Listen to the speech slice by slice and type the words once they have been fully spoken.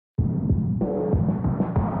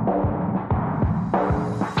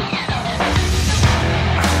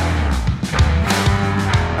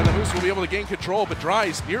able to gain control, but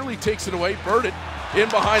Dries nearly takes it away. Berdin in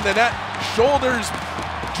behind the net, shoulders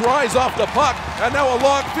Dries off the puck, and now a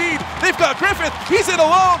long feed. They've got Griffith, he's in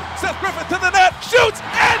alone. Seth Griffith to the net, shoots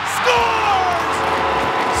and scores!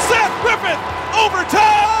 Seth Griffith,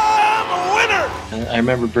 overtime winner! I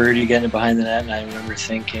remember Birdie getting it behind the net, and I remember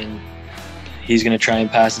thinking he's going to try and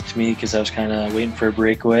pass it to me because I was kind of waiting for a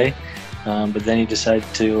breakaway. But then he decided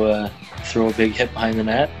to throw a big hit behind the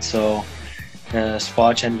net, so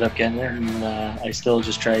Spotch ended up getting it, and I still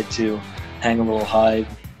just tried to hang a little high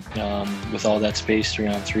with all that space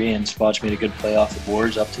 3-on-3, and Spotch made a good play off the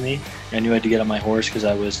boards up to me. I knew I had to get on my horse because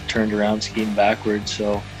I was turned around skiing backwards,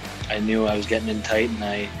 so I knew I was getting in tight, and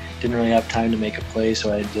I didn't really have time to make a play,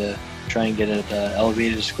 so I had to try and get it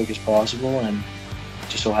elevated as quick as possible, and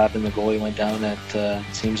just so happened the goalie went down at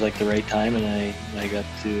seems like the right time, and I got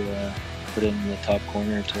to put it in the top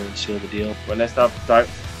corner to seal the deal. When I stopped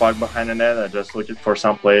puck behind the net, I just looked for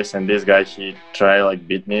some place, and this guy, he tried like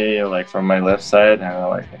beat me like from my left side, and I'm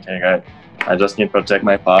like, okay guy, I just need to protect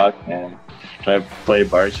my puck and try to play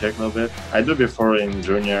bar check a little bit. I do before in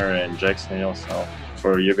junior and Jackson Hill, so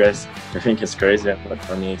for you guys I think it's crazy, but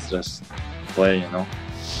for me it's just play, you know.